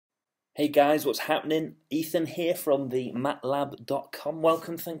Hey guys, what's happening? Ethan here from the matlab.com.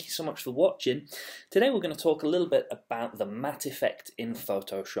 Welcome, thank you so much for watching. Today we're going to talk a little bit about the matte effect in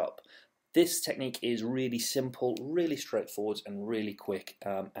Photoshop. This technique is really simple, really straightforward and really quick,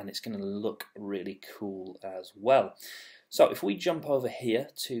 and it's going to look really cool as well. So if we jump over here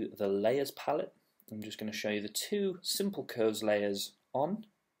to the layers palette, I'm just going to show you the two simple curves layers on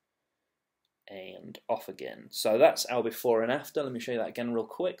and off again. So that's our before and after. Let me show you that again real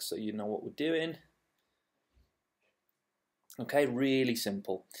quick so you know what we're doing. Okay, really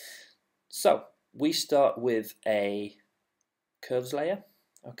simple. So we start with a curves layer.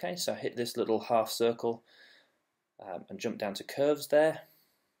 Okay, so hit this little half circle and jump down to curves there.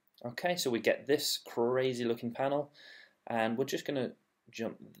 Okay, so we get this crazy looking panel, and we're just going to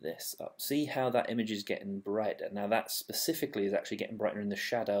jump this up. See how that image is getting brighter. Now that specifically is actually getting brighter in the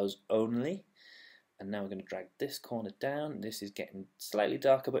shadows only. And now we're going to drag this corner down. This is getting slightly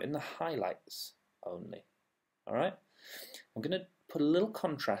darker, but in the highlights only. Alright? I'm going to put a little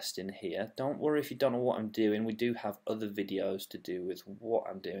contrast in here. Don't worry if you don't know what I'm doing. We do have other videos to do with what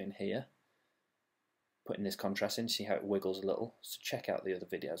I'm doing here. Putting this contrast in, see how it wiggles a little. So check out the other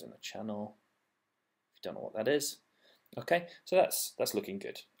videos on the channel if you don't know what that is. Okay, so that's looking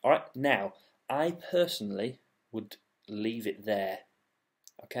good. Alright, now, I personally would leave it there.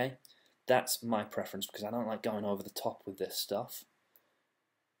 Okay? That's my preference because I don't like going over the top with this stuff.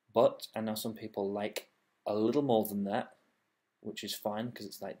 But I know some people like a little more than that, which is fine because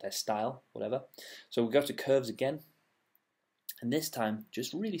it's like their style, whatever. So we go to curves again, and this time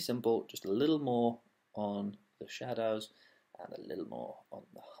just really simple, just a little more on the shadows and a little more on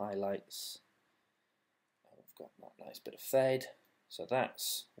the highlights. And we've got that nice bit of fade. So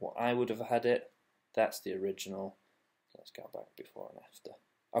that's what I would have had it. That's the original. Let's go back before and after.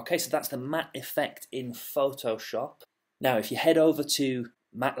 Okay, so that's the matte effect in Photoshop. Now, if you head over to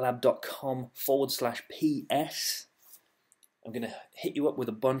matlab.com/PS, I'm going to hit you up with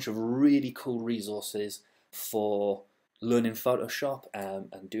a bunch of really cool resources for learning Photoshop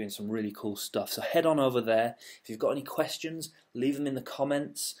and doing some really cool stuff. So head on over there. If you've got any questions, leave them in the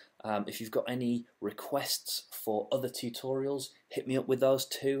comments. If you've got any requests for other tutorials, hit me up with those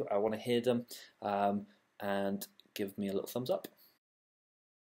too. I want to hear them, and give me a little thumbs up.